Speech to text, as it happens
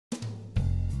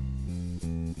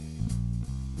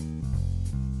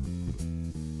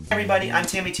Everybody, I'm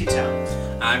Tammy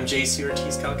Twotone. I'm JC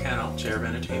Ortiz-Calcano, Chair of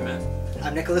Entertainment.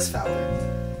 I'm Nicholas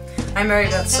Fowler. I'm Mary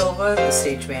Beth Silva, the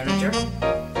stage manager.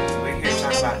 We're here to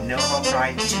talk about NoHo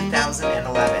Pride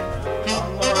 2011.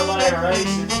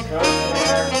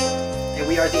 And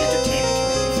we are the entertainment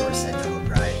committee for said NoHo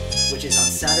Pride, which is on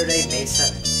Saturday, May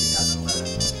 7th,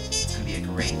 2011. It's going to be a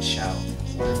great show.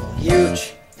 Wonderful.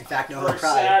 Huge. In fact, NoHo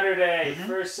Pride.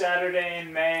 First Saturday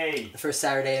in May. The first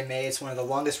Saturday in May. It's one of the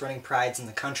longest running prides in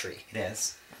the country. It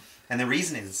is. And the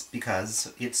reason is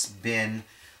because it's been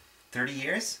 30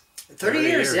 years? 30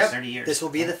 years, yep. 30 years. This will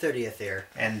be the 30th year.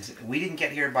 And we didn't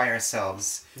get here by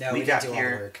ourselves. No, we we got didn't do all the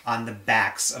here work. on the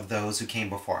backs of those who came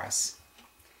before us.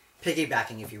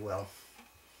 Piggybacking, if you will.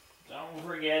 Don't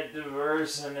forget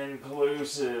diverse and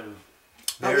inclusive.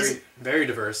 Very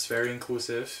diverse, very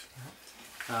inclusive.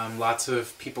 Lots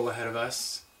of people ahead of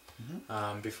us,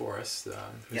 before us,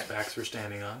 whose backs we're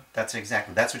standing on. That's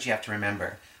what you have to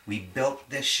remember. We built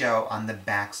this show on the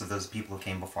backs of those people who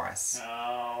came before us.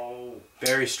 Oh.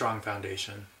 Very strong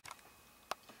foundation.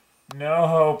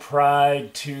 NoHo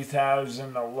Pride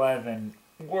 2011.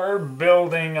 We're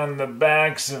building on the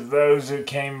backs of those who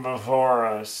came before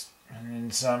us, and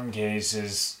in some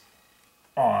cases,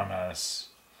 on us.